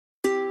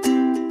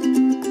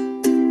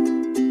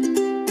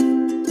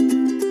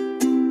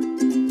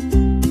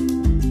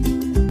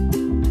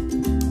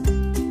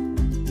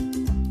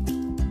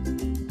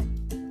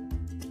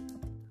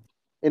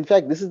In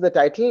fact, this is the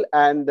title,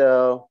 and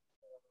the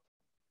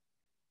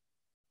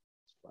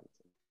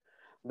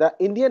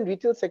Indian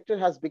retail sector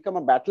has become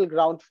a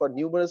battleground for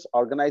numerous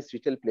organized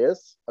retail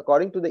players.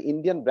 According to the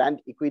Indian Brand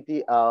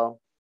Equity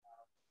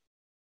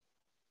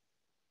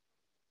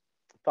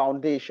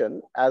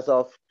Foundation, as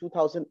of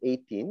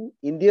 2018,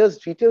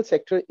 India's retail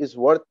sector is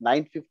worth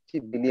 $950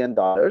 billion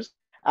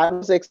and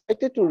was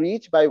expected to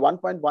reach by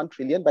 1.1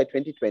 trillion by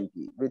 2020,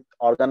 with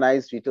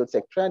organized retail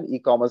sector and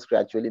e-commerce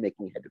gradually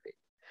making headway.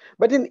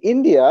 But in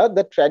India,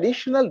 the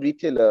traditional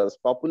retailers,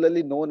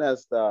 popularly known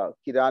as the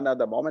Kirana,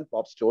 the mom and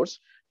pop stores,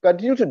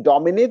 continue to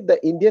dominate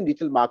the Indian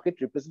retail market,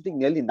 representing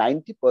nearly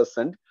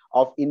 90%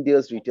 of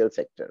India's retail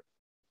sector.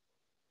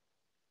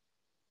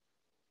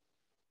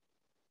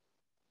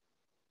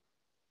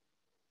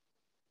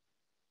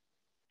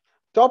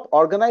 Top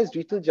organized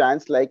retail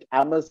giants like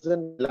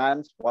Amazon,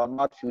 Reliance,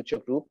 Walmart, Future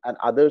Group, and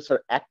others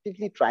are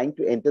actively trying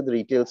to enter the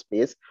retail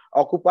space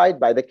occupied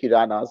by the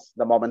Kiranas,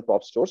 the mom and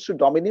pop stores, to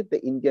dominate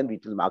the Indian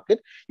retail market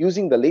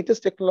using the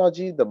latest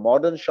technology, the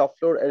modern shop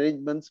floor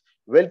arrangements,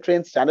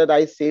 well-trained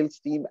standardized sales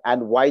team,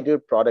 and wider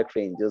product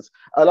ranges,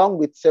 along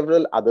with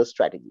several other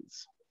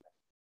strategies.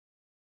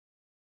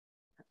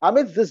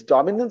 Amidst this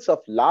dominance of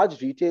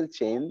large retail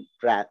chains,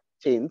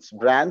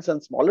 brands,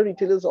 and smaller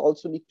retailers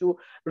also need to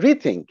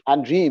rethink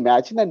and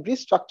reimagine and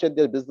restructure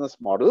their business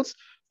models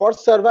for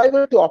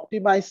survival to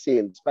optimize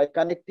sales by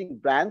connecting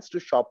brands to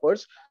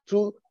shoppers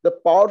through the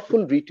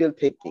powerful retail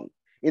thinking.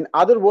 In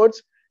other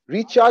words,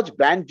 recharge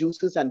brand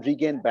juices and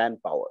regain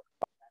brand power.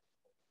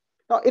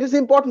 Now, it is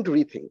important to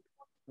rethink.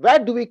 Where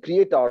do we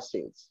create our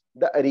sales?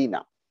 The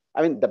arena.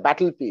 I mean, the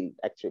battlefield,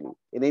 actually.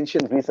 In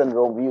ancient Greece and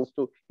Rome, we used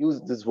to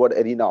use this word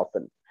arena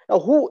often. Now,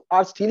 who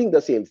are stealing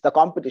the sales? The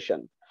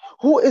competition.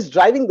 Who is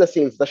driving the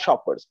sales? The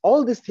shoppers.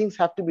 All these things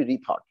have to be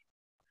rethought.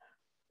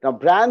 Now,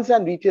 brands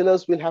and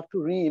retailers will have to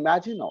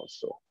reimagine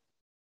also,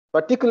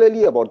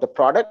 particularly about the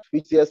product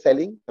which they are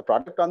selling, the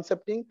product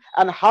concepting,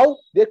 and how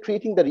they're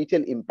creating the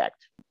retail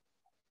impact.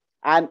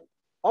 And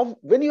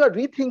when you are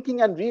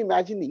rethinking and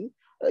reimagining,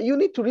 you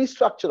need to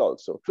restructure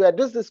also. To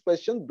address this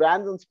question,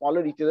 brands and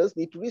smaller retailers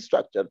need to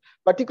restructure,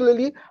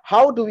 particularly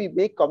how do we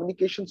make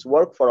communications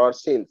work for our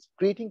sales,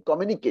 creating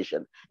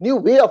communication, new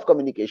way of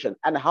communication,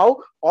 and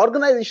how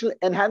organizational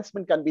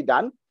enhancement can be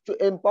done to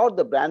empower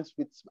the brands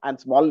and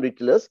small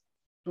retailers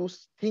to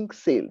think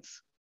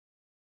sales.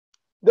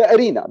 The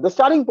arena, the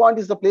starting point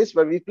is the place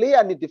where we play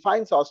and it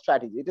defines our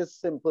strategy. It is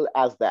simple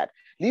as that.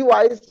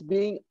 Levi's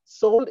being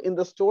sold in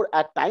the store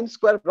at Times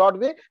Square,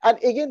 Broadway, and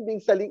again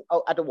being selling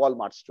at a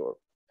Walmart store.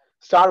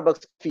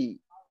 Starbucks Coffee,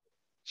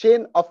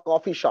 chain of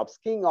coffee shops,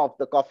 king of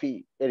the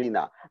coffee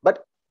arena.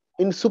 But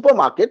in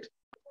supermarket,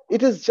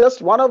 it is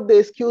just one of the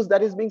SKUs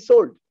that is being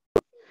sold.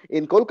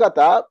 In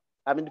Kolkata,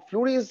 I mean,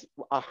 Flurry is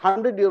a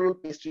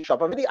 100-year-old pastry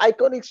shop, a very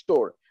iconic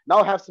store.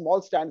 Now have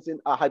small stands in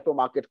a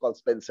hypermarket called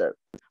Spencer.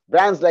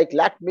 Brands like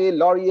Lakme,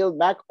 L'Oreal,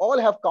 MAC all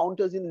have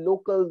counters in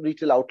local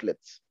retail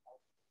outlets.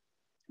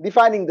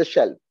 Defining the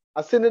shelf,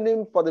 a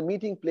synonym for the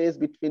meeting place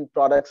between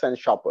products and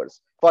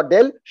shoppers. For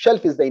Dell,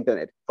 shelf is the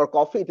internet. For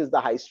coffee, it is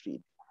the high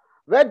street.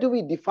 Where do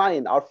we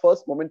define our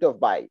first moment of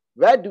buy?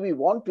 Where do we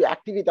want to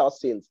activate our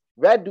sales?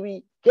 Where do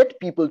we get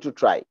people to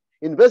try?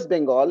 In West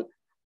Bengal,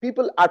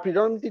 people are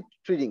predominantly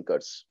tea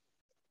drinkers.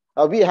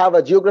 We have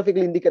a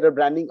geographical indicator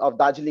branding of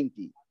Darjeeling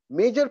tea.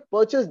 Major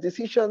purchase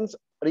decisions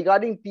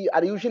regarding tea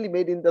are usually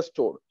made in the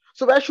store.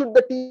 So where should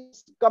the tea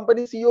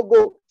company CEO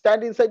go?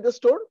 Stand inside the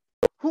store?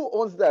 Who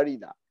owns the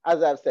arena?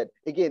 As I've said,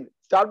 again,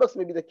 Starbucks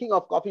may be the king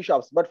of coffee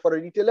shops, but for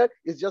a retailer,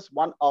 it's just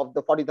one of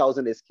the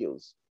 40,000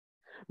 SKUs.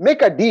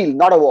 Make a deal,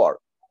 not a war.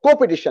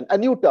 Co-petition, a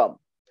new term.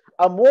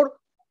 A more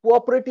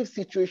cooperative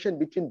situation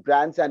between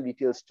brands and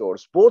retail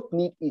stores. Both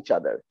need each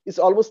other. It's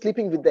almost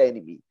sleeping with the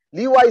enemy.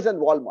 Levi's and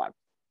Walmart.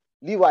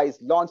 Levi's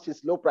launched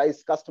its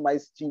low-price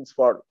customized jeans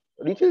for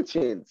retail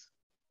chains.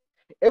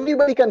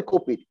 Everybody can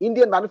copy it.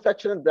 Indian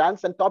manufacturer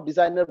brands and top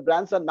designer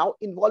brands are now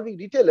involving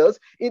retailers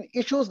in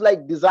issues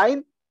like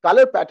design,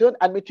 color pattern,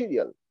 and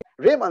material.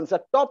 Raymond's, a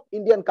top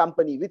Indian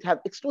company which have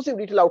exclusive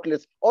retail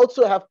outlets,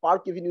 also have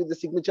Park Avenue, the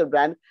signature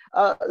brand,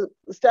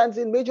 stands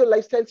in major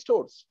lifestyle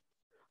stores.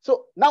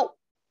 So now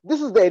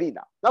this is the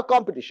arena. Now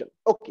competition.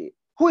 Okay,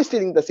 who is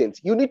stealing the sales?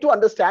 You need to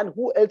understand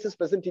who else is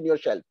present in your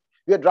shelf.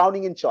 We are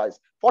drowning in choice.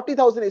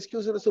 40,000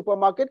 SKUs in a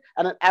supermarket,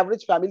 and an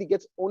average family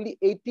gets only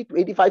 80 to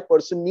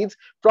 85% needs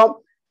from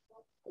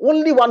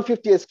only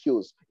 150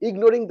 SKUs,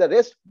 ignoring the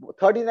rest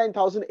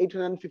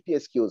 39,850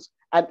 SKUs.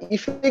 And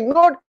if you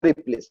ignore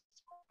replace,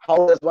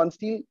 how does one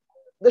steal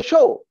the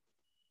show?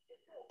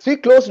 3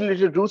 close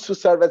related routes to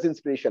serve as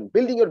inspiration.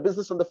 Building your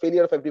business on the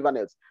failure of everyone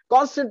else.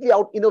 Constantly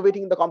out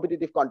innovating in the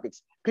competitive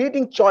context.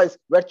 Creating choice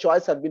where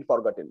choice has been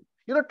forgotten.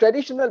 You know,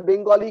 traditional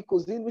Bengali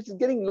cuisine, which is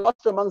getting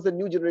lost amongst the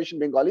new generation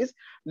Bengalis.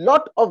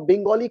 Lot of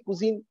Bengali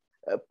cuisine,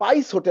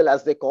 Pice Hotel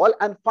as they call,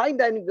 and fine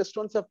dining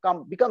restaurants have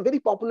become very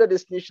popular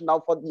destination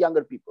now for the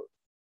younger people.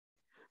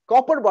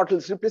 Copper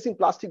bottles replacing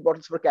plastic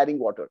bottles for carrying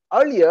water.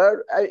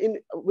 Earlier,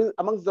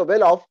 amongst the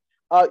well-off,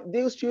 they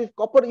used to use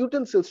copper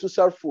utensils to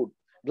serve food.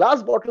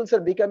 Glass bottles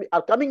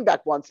are coming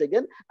back once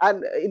again,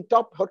 and in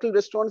top hotel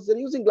restaurants, they're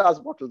using glass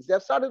bottles. They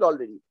have started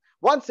already.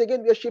 Once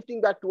again, we are shifting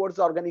back towards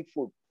organic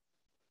food.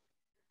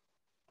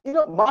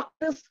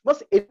 Marketers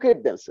must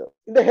educate themselves.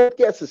 In the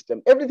healthcare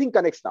system, everything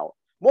connects now.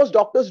 Most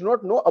doctors do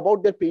not know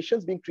about their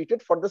patients being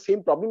treated for the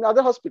same problem in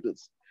other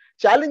hospitals.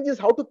 Challenge is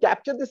how to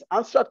capture this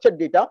unstructured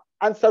data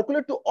and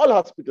circulate to all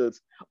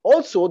hospitals.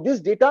 Also, this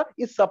data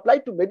is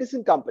supplied to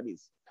medicine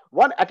companies.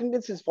 One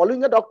attendant is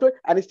following a doctor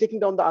and is taking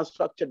down the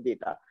unstructured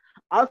data.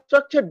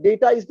 Unstructured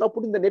data is now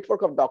put in the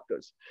network of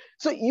doctors.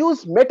 So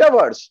use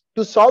metaverse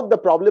to solve the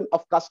problem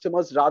of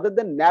customers rather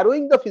than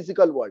narrowing the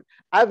physical world.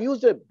 I've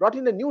brought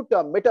in a new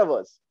term,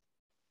 metaverse.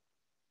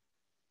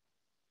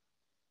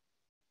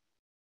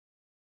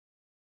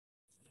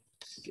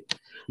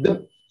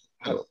 The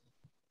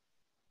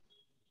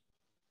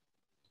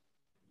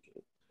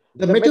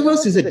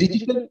metaverse is a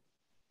digital.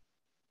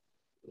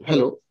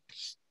 Hello.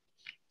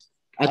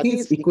 I think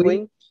it's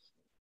echoing.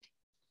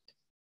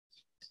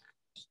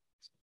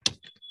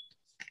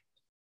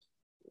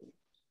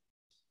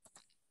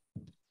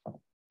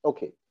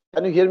 Okay.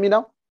 Can you hear me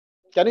now?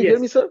 Can you hear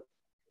me, sir?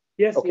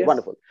 Yes. Okay, yes.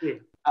 wonderful. Yeah.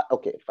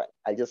 Okay, fine.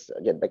 I'll just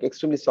get back.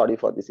 Extremely sorry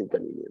for this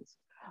inconvenience.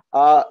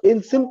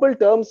 In simple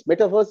terms,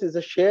 metaverse is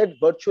a shared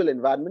virtual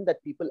environment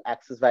that people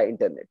access via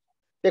internet.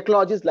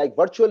 Technologies like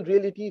virtual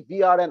reality,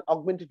 VR, and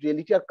augmented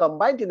reality are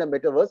combined in a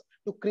metaverse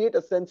to create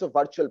a sense of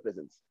virtual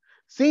presence.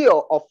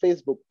 CEO of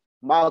Facebook,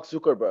 Mark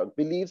Zuckerberg,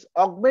 believes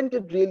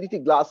augmented reality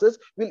glasses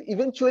will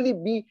eventually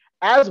be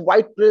as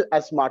widespread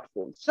as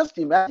smartphones. Just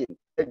imagine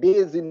the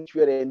days in which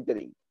we are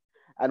entering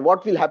and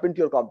what will happen to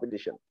your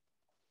competition.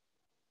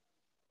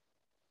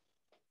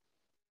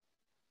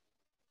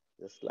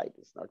 The slide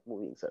is not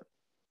moving, sir.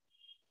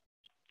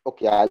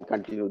 Okay, I'll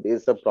continue. There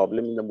is a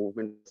problem in the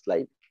movement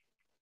slide.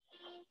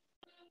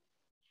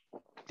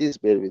 Please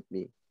bear with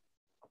me.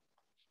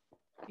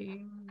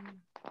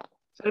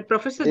 So,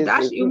 Professor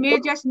Dash, you may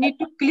just need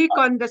to click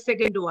on the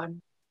second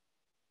one.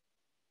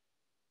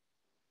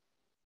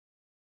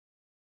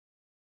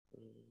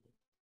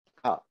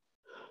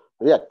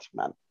 Right,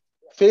 ma'am.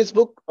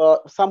 Facebook,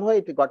 somehow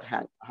it got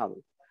hung.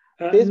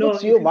 Facebook No,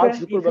 CEO Mark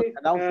Zuckerberg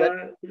announced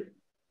that.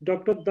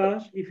 Dr.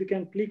 Dash, if you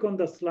can click on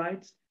the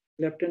slides,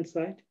 left-hand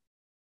side,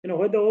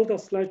 where all the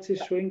slides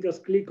is showing,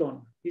 just click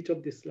on each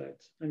of the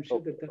slides. I'm sure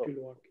that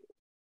will work.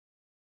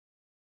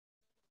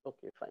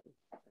 Okay, fine.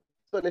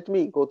 So let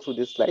me go through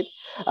this slide.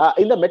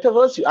 In the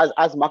metaverse,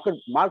 as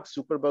Mark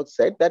Zuckerberg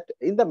said, that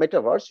in the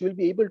metaverse, you will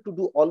be able to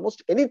do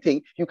almost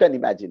anything you can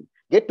imagine.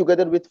 Get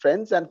together with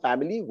friends and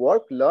family,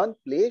 work, learn,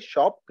 play,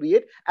 shop,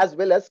 create, as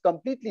well as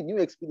completely new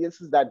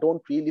experiences that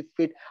don't really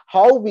fit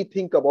how we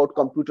think about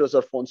computers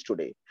or phones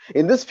today.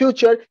 In this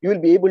future, you will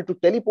be able to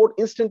teleport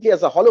instantly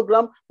as a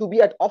hologram to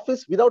be at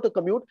office without a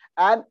commute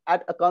and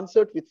at a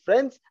concert with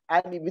friends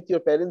and with your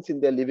parents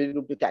in their living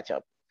room to catch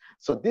up.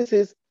 So this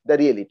is the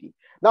reality.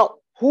 Now,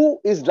 who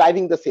is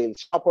driving the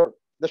sales?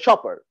 The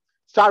shopper.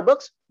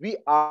 Starbucks, we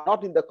are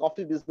not in the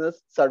coffee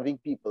business serving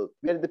people.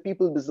 We are in the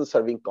people business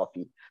serving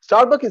coffee.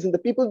 Starbucks is in the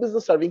people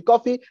business serving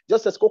coffee,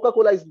 just as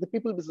Coca-Cola is in the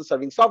people business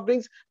serving soft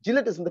drinks.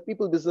 Gillette is in the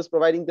people business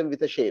providing them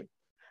with a shave.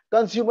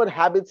 Consumer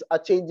habits are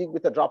changing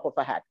with a drop of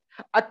a hat.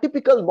 A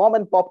typical mom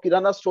and pop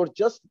kirana store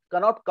just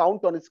cannot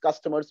count on its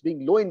customers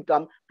being low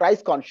income,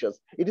 price conscious.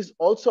 It is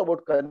also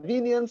about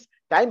convenience,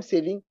 time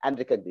saving, and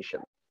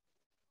recognition.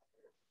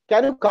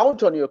 Can you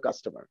count on your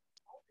customer?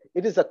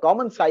 It is a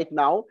common sight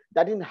now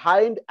that in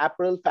high-end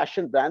apparel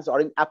fashion brands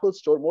or in Apple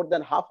store, more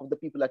than half of the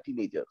people are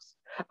teenagers.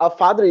 A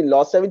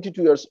father-in-law,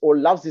 72 years old,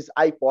 loves his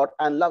iPod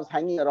and loves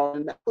hanging around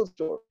in an Apple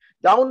store.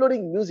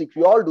 Downloading music,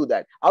 we all do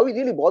that. Are we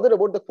really bothered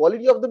about the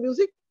quality of the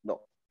music?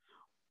 No.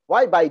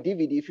 Why buy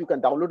DVD if you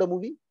can download a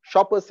movie?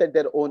 Shoppers set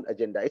their own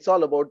agenda. It's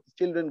all about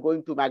children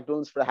going to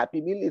McDonald's for a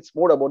Happy Meal. It's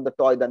more about the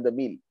toy than the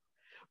meal.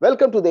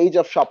 Welcome to the age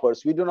of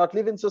shoppers. We do not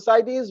live in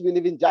societies, we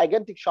live in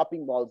gigantic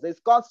shopping malls. There's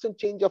constant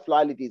change of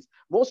loyalties.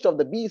 Most of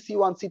the B,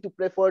 C1, C2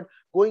 preferred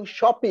going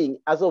shopping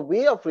as a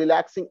way of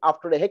relaxing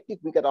after a hectic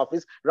week at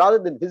office rather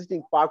than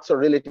visiting parks or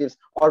relatives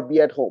or be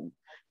at home.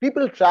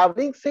 People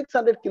traveling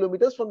 600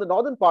 kilometers from the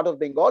northern part of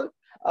Bengal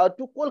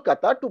to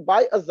Kolkata to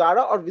buy a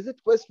Zara or visit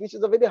Quest, which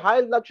is a very high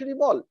luxury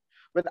mall.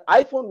 When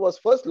iPhone was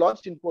first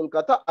launched in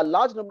Kolkata, a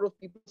large number of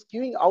people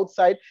queuing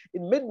outside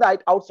in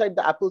midnight outside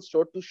the Apple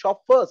store to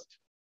shop first.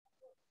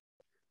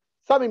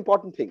 Some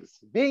important things.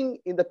 Being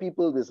in the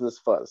people business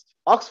first.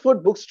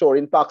 Oxford Bookstore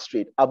in Park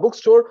Street, a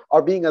bookstore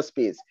or being a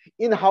space.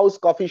 In-house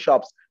coffee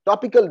shops,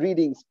 topical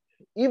readings,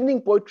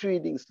 evening poetry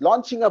readings,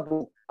 launching a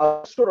book, a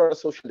bookstore or a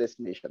social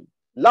destination.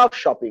 Love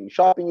shopping.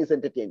 Shopping is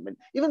entertainment.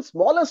 Even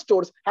smaller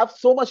stores have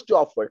so much to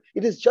offer.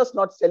 It is just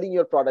not selling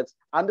your products.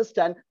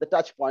 Understand the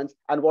touch points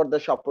and what the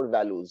shopper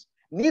values.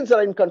 Needs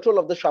are in control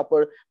of the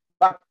shopper,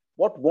 but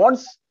what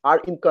wants are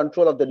in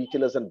control of the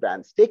retailers and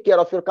brands. Take care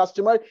of your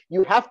customer.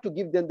 You have to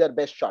give them their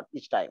best shot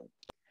each time.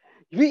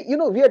 We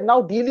are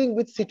now dealing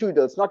with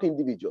situations, not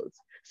individuals.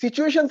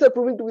 Situations are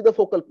proving to be the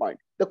focal point.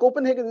 The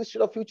Copenhagen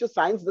Institute of Future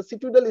Science, the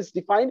situational is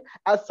defined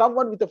as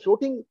someone with a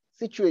floating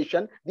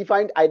situation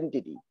defined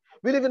identity.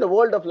 We live in a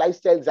world of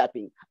lifestyle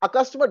zapping. A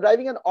customer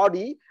driving an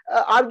Audi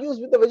argues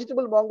with the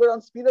vegetable monger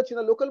on spinach in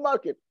a local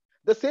market.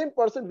 The same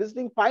person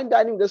visiting fine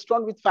dining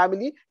restaurant with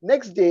family,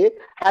 next day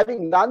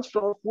having lunch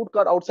from a food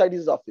cart outside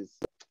his office.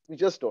 We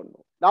just don't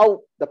know.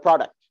 Now, the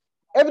product.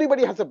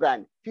 Everybody has a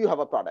brand. Few have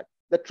a product.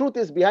 The truth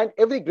is, behind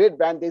every great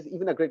brand, there's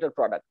even a greater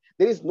product.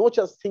 There is no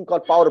such thing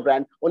called power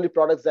brand, only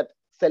products that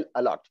sell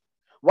a lot.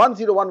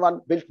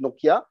 1011 built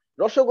Nokia.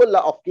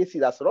 Rasgulla of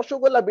Kesiras.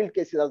 Rasgulla built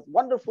Kesiras.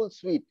 Wonderful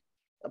sweet,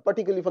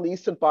 particularly from the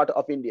eastern part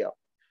of India.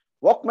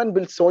 Walkman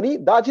built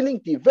Sony.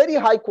 Darjeeling tea, very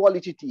high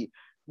quality tea,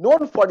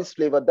 known for its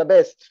flavor, the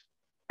best.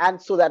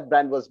 And so that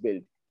brand was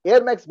built.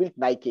 Air Max built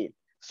Nike.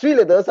 Sri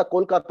Leathers, a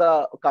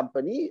Kolkata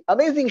company,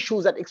 amazing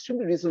shoes at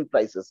extremely reasonable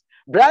prices.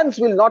 Brands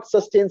will not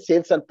sustain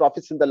sales and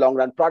profits in the long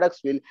run.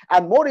 Products will,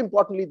 and more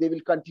importantly, they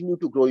will continue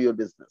to grow your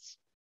business.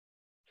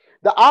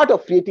 The art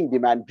of creating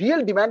demand.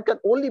 Real demand can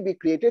only be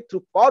created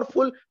through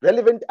powerful,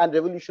 relevant, and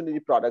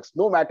revolutionary products,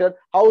 no matter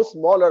how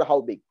small or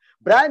how big.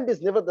 Brand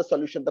is never the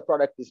solution, the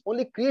product is.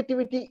 Only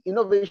creativity,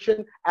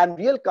 innovation, and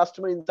real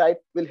customer insight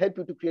will help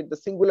you to create the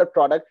singular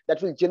product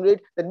that will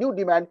generate the new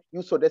demand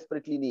you so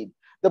desperately need.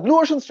 The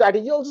Blue Ocean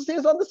strategy also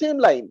says on the same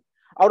line.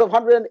 Out of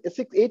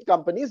 108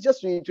 companies,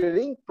 just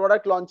reiterating,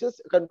 product launches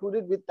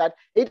concluded with that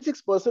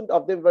 86%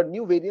 of them were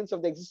new variants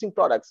of the existing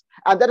products.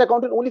 And that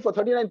accounted only for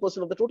 39%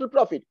 of the total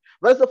profit.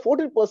 Whereas the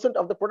 14%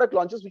 of the product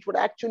launches, which were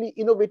actually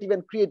innovative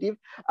and creative,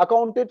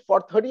 accounted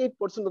for 38%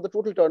 of the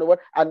total turnover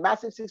and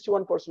massive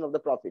 61% of the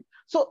profit.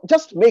 So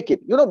just make it,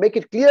 make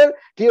it clear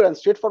and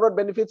straightforward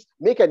benefits,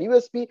 make an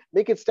USP,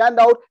 make it stand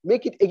out,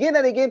 make it again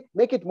and again,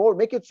 make it more,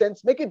 make it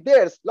sense, make it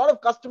theirs. A lot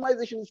of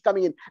customization is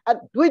coming in, and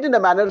do it in a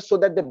manner so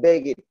that they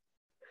beg it.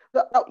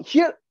 Now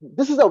here,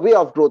 this is a way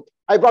of growth.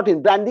 I brought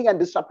in branding and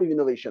disruptive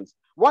innovations.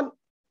 One,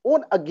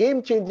 own a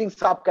game-changing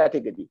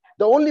subcategory.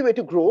 The only way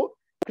to grow,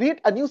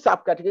 create a new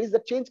subcategories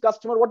that change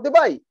customer what they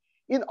buy.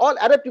 In all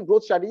adaptive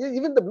growth strategies,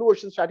 even the Blue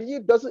Ocean strategy,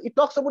 it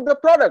talks about the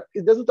product.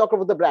 It doesn't talk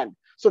about the brand.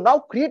 So now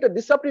create a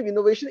disruptive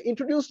innovation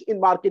introduced in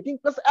marketing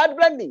plus add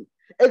branding.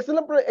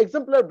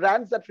 Exemplar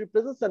brands that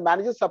represents and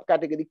manages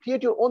subcategory.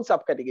 Create your own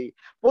subcategory.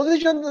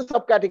 Position the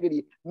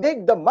subcategory.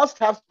 Make the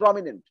must-haves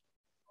prominent.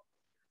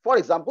 For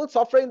example,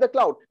 software in the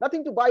cloud,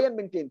 nothing to buy and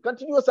maintain,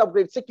 continuous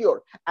upgrade,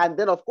 secure. And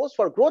then, of course,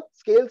 for growth,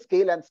 scale,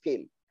 and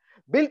scale.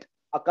 Build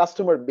a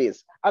customer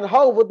base. And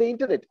how over the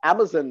internet?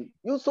 Amazon,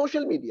 use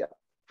social media.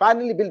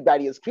 Finally, build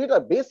barriers. Create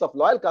a base of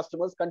loyal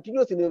customers,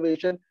 continuous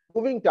innovation,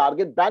 moving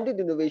target, branded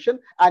innovation,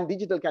 and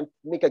digital can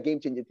make a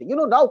game-changing thing.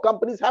 Now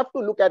companies have to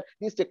look at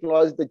these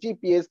technologies, the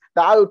GPS,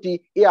 the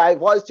IoT, AI,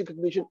 voice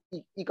recognition,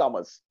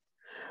 e-commerce.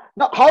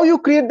 Now, how you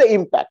create the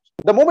impact?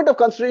 The moment of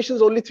consideration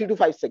is only 3 to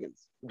 5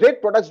 seconds.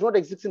 Great products don't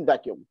exist in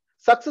vacuum.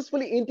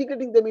 Successfully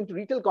integrating them into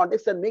retail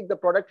context and make the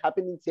product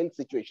happen in sales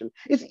situation.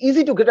 It's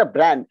easy to get a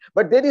brand,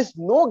 but there is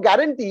no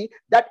guarantee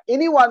that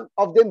any one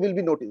of them will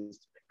be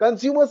noticed.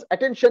 Consumers'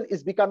 attention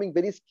is becoming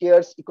very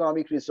scarce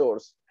economic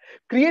resource.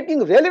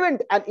 Creating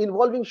relevant and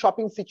involving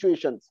shopping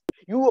situations.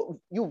 Your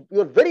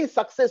very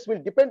success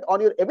will depend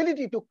on your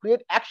ability to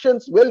create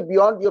actions well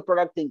beyond your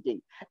product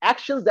thinking.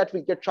 Actions that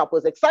will get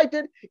shoppers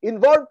excited,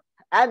 involved,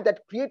 and that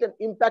create an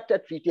impact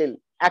at retail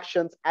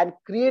actions and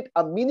create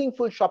a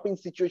meaningful shopping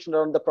situation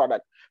around the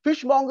product.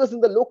 Fishmongers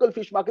in the local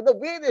fish market, the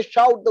way they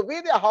shout, the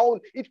way they howl,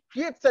 it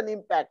creates an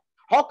impact.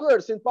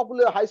 Hawkers in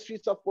popular high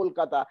streets of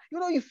Kolkata,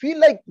 you feel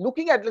like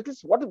looking at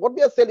least what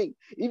they are selling.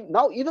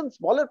 Now even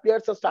smaller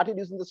players have started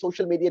using the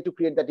social media to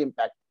create that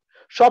impact.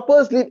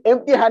 Shoppers leave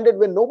empty-handed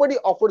when nobody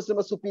offers them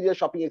a superior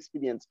shopping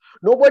experience.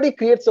 Nobody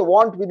creates a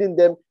want within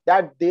them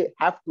that they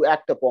have to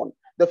act upon.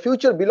 The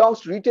future belongs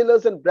to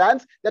retailers and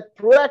brands that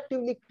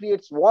proactively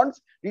creates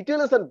wants,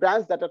 retailers and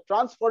brands that are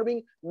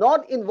transforming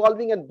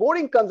non-involving and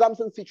boring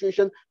consumption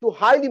situation to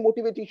highly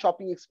motivating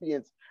shopping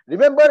experience.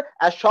 Remember,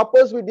 as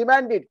shoppers, we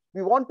demand it.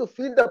 We want to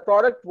feel the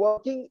product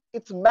working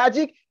its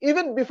magic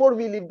even before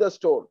we leave the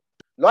store.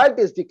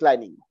 Loyalty is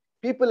declining.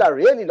 People are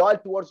really loyal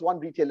towards one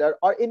retailer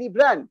or any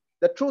brand.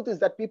 The truth is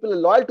that people are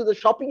loyal to the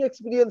shopping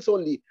experience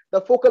only,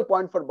 the focal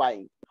point for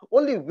buying.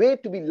 Only way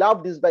to be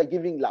loved is by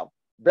giving love.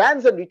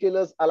 Brands and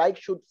retailers alike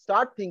should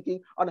start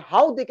thinking on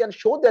how they can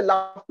show their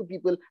love to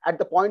people at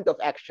the point of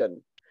action.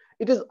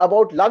 It is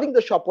about loving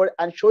the shopper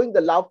and showing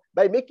the love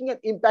by making an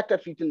impact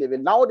at retail level.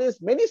 Nowadays,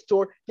 many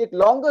stores take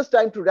longer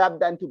time to wrap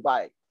than to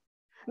buy.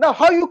 Now,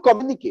 how you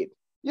communicate?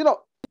 There's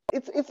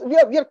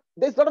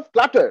a lot of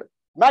clutter.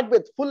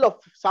 Macbeth, full of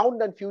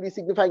sound and fury,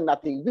 signifying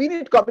nothing. We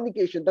need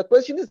communication. The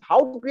question is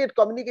how to create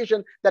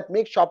communication that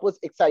makes shoppers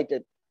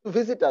excited to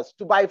visit us,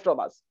 to buy from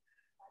us.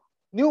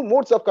 New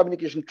modes of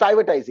communication,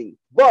 privatizing,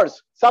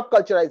 bursts,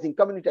 subculturizing,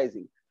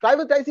 communitizing.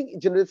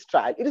 Privatizing generates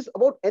trial. It is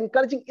about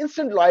encouraging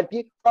instant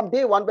loyalty from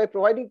day one by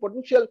providing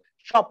potential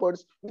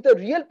shoppers with a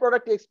real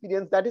product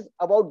experience that is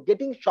about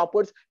getting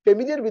shoppers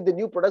familiar with the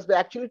new products by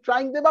actually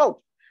trying them out.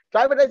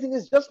 Privatizing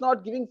is just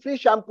not giving free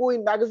shampoo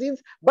in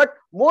magazines, but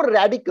more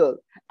radical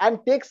and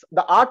takes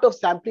the art of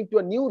sampling to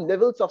a new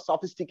levels of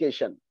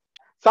sophistication.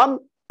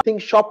 Some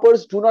think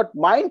shoppers do not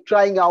mind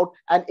trying out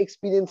and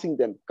experiencing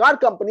them. Car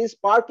companies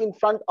park in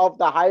front of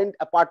the high-end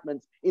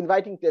apartments,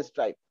 inviting test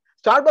drive.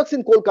 Starbucks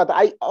in Kolkata,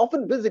 I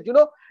often visit,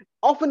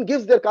 often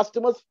gives their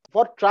customers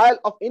for trial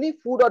of any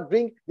food or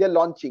drink they're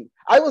launching.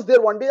 I was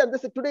there one day and they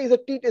said, today is a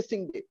tea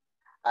tasting day.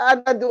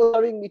 And they were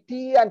serving me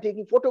tea and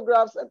taking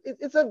photographs. And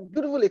it's a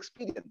beautiful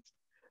experience.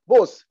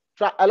 Bose,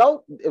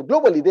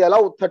 globally, they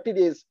allow 30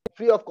 days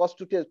free of cost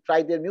to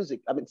try their music,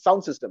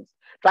 sound systems.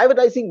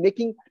 Privatizing,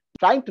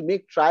 trying to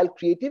make trial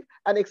creative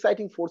and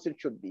exciting force it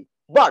should be.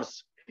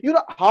 Buzz,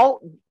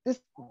 how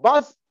this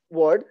buzz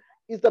word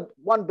is the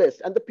one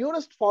best and the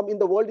purest form in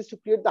the world is to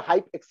create the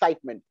hype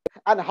excitement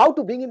and how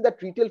to bring in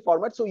that retail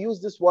format. So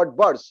use this word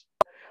buzz.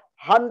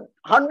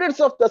 Hundreds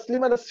of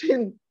Taslim and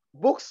Nasreen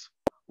books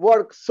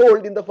were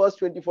sold in the first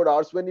 24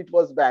 hours when it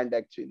was banned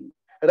actually.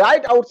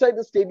 Right outside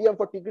the stadium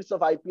for tickets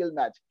of IPL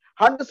match.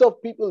 Hundreds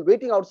of people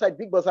waiting outside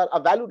Big Bazaar, a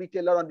value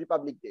retailer on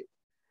Republic Day.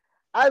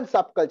 And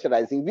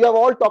subculturizing. We have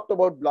all talked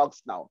about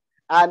blogs now.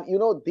 And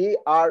they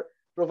are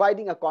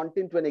providing a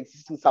content to an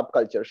existing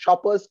subculture.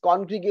 Shoppers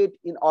congregate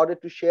in order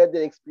to share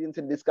their experience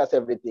and discuss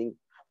everything.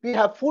 We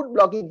have food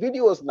blogging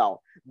videos now.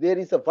 There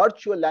is a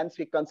virtual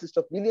landscape consists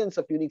of millions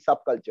of unique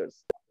subcultures.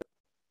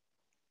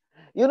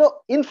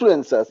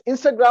 Influencers,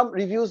 Instagram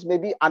reviews may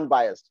be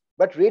unbiased,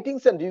 but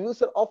ratings and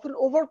reviews are often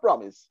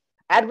overpromised.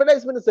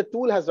 Advertisement as a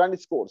tool has run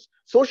its course.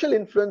 Social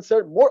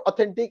influencer, more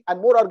authentic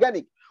and more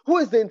organic. Who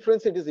is the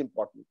influencer? It is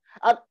important.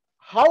 And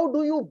how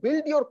do you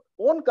build your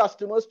own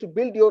customers to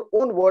build your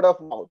own word of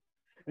mouth?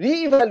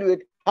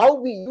 Reevaluate how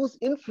we use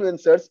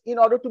influencers in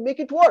order to make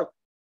it work.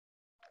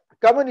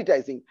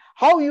 Communitizing,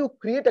 how you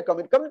create a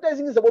community.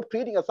 Communitizing is about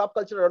creating a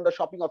subculture around the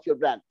shopping of your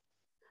brand.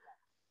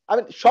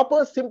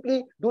 Shoppers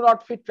simply do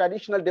not fit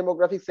traditional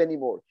demographics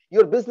anymore.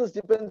 Your business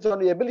depends on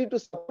your ability to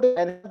support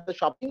and enhance the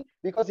shopping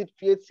because it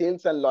creates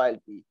sales and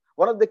loyalty.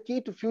 One of the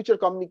key to future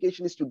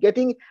communication is to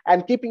getting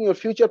and keeping your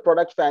future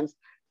product fans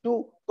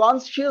to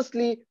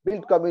consciously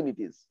build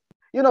communities.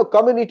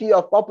 Community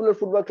of popular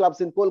football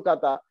clubs in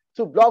Kolkata.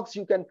 Through blogs,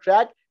 you can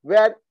track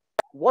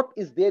what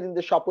is there in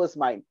the shopper's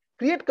mind.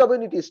 Create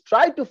communities.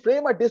 Try to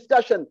frame a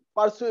discussion,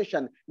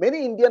 persuasion.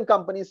 Many Indian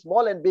companies,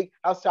 small and big,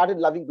 have started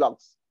loving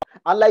blogs.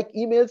 Unlike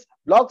emails,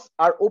 blogs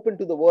are open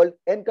to the world.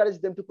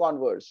 Encourage them to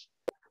converse.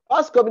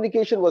 Past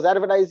communication was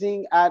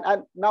advertising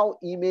and now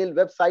email,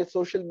 websites,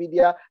 social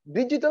media,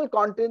 digital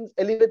contents,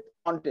 elevate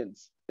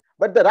contents.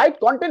 But the right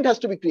content has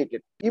to be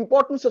created.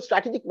 Importance of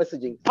strategic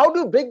messaging. How do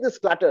you break this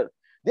clutter?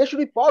 There should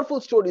be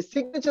powerful stories,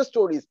 signature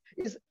stories.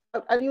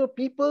 And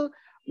people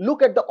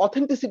look at the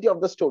authenticity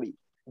of the story.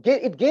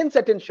 It gains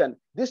attention,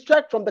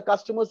 distract from the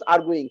customers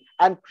arguing,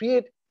 and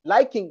create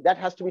liking that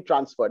has to be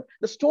transferred.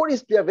 The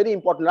stories play a very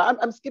important role.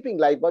 I'm skipping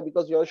Lightboy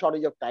because you have a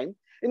shortage of time.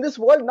 In this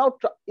world now,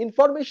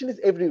 information is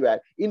everywhere.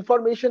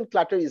 Information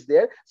clutter is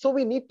there. So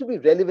we need to be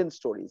relevant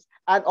stories.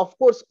 And of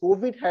course,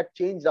 COVID had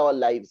changed our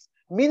lives.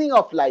 Meaning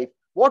of life,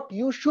 what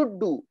you should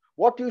do,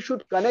 what you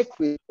should connect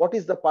with, what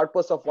is the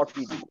purpose of what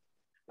we do.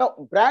 Now,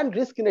 brand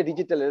risk in a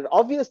digital era,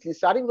 obviously,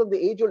 starting from the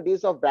age-old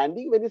days of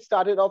branding, when it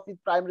started off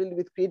primarily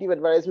with creative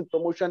advertisement,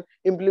 promotion,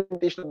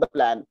 implementation of the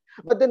plan.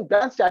 But then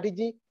brand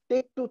strategy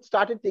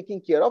started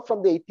taking care of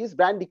from the 80s,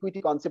 brand equity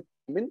concept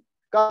came in,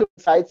 customer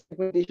insights,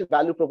 segmentation,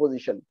 value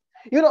proposition.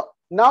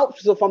 Now,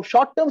 so from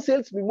short-term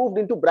sales, we moved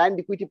into brand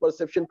equity,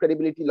 perception,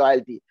 credibility,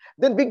 loyalty.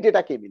 Then big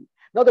data came in.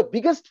 Now, the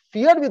biggest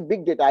fear with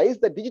big data is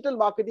that digital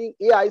marketing,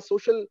 AI,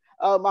 social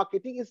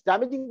marketing is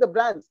damaging the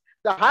brands.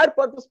 The higher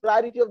purpose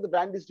priority of the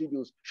brand is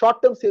reduced.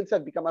 Short-term sales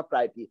have become a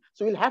priority.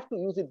 So you'll have to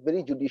use it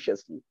very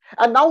judiciously.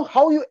 And now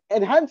how you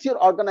enhance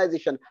your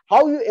organization,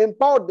 how you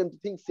empower them to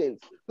think sales,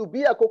 to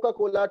be a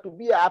Coca-Cola, to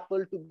be an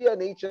Apple, to be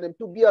an H&M,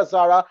 to be a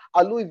Zara,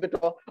 a Louis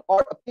Vuitton,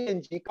 or a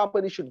P&G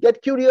company should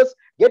get curious,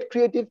 get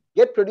creative,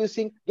 get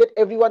producing, get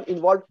everyone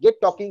involved,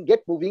 get talking,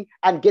 get moving,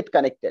 and get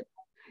connected.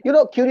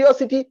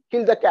 Curiosity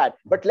kills the cat,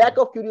 but lack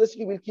of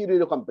curiosity will kill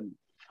your company.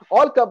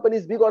 All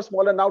companies, big or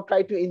smaller, now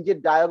try to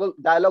inject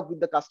dialogue with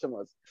the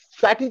customers.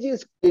 Strategy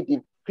is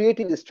creative,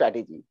 creative is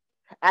strategy.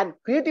 And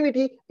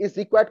creativity is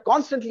required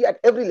constantly at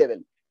every level.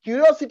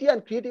 Curiosity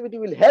and creativity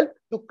will help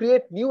to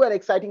create new and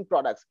exciting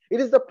products. It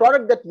is the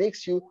product that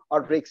makes you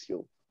or breaks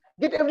you.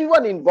 Get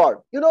everyone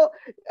involved. A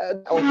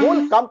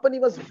whole company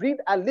must breathe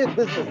and live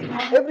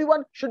business.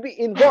 Everyone should be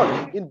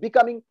involved in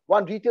becoming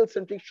one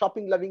retail-centric,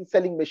 shopping-loving,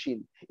 selling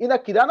machine. In a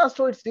Kirana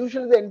store, it's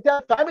usually the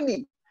entire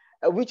family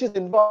which is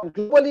involved.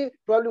 Globally,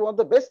 probably one of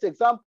the best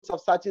examples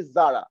of such is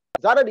Zara.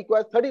 Zara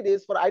requires 30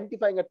 days for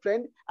identifying a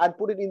trend and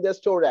put it in their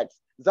store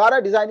racks.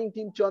 Zara designing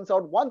team churns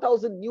out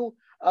 1,000 new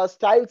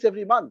styles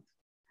every month.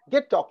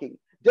 Get talking.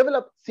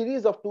 Develop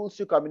series of tools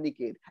to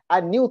communicate. A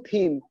new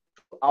theme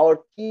to our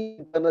key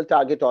internal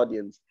target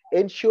audience.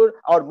 Ensure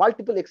our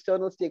multiple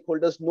external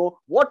stakeholders know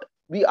what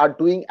we are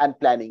doing and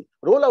planning.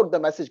 Roll out the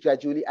message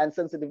gradually and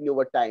sensitively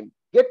over time.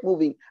 Get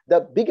moving.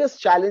 The biggest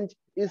challenge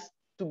is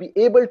to be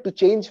able to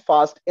change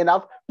fast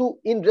enough to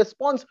in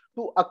response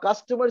to a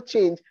customer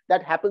change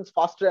that happens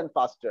faster and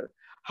faster.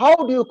 How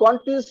do you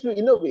continuously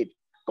innovate,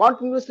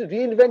 continuously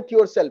reinvent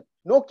yourself?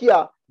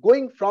 Nokia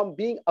going from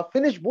being a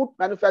finished boot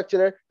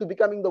manufacturer to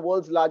becoming the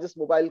world's largest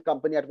mobile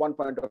company at one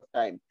point of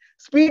time.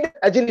 Speed and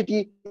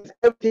agility is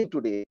everything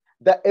today,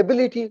 the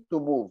ability to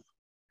move.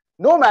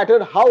 No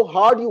matter how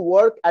hard you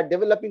work at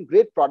developing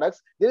great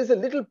products, there is a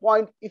little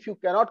point if you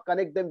cannot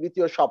connect them with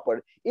your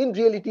shopper. In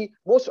reality,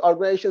 most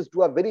organizations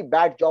do a very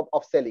bad job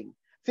of selling.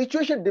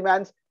 Situation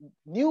demands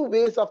new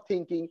ways of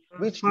thinking,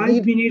 which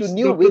lead to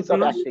new ways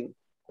of acting.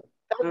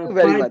 Thank you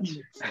very much.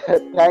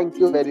 Thank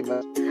you very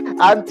much.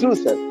 I'm through,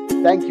 sir.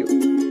 Thank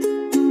you.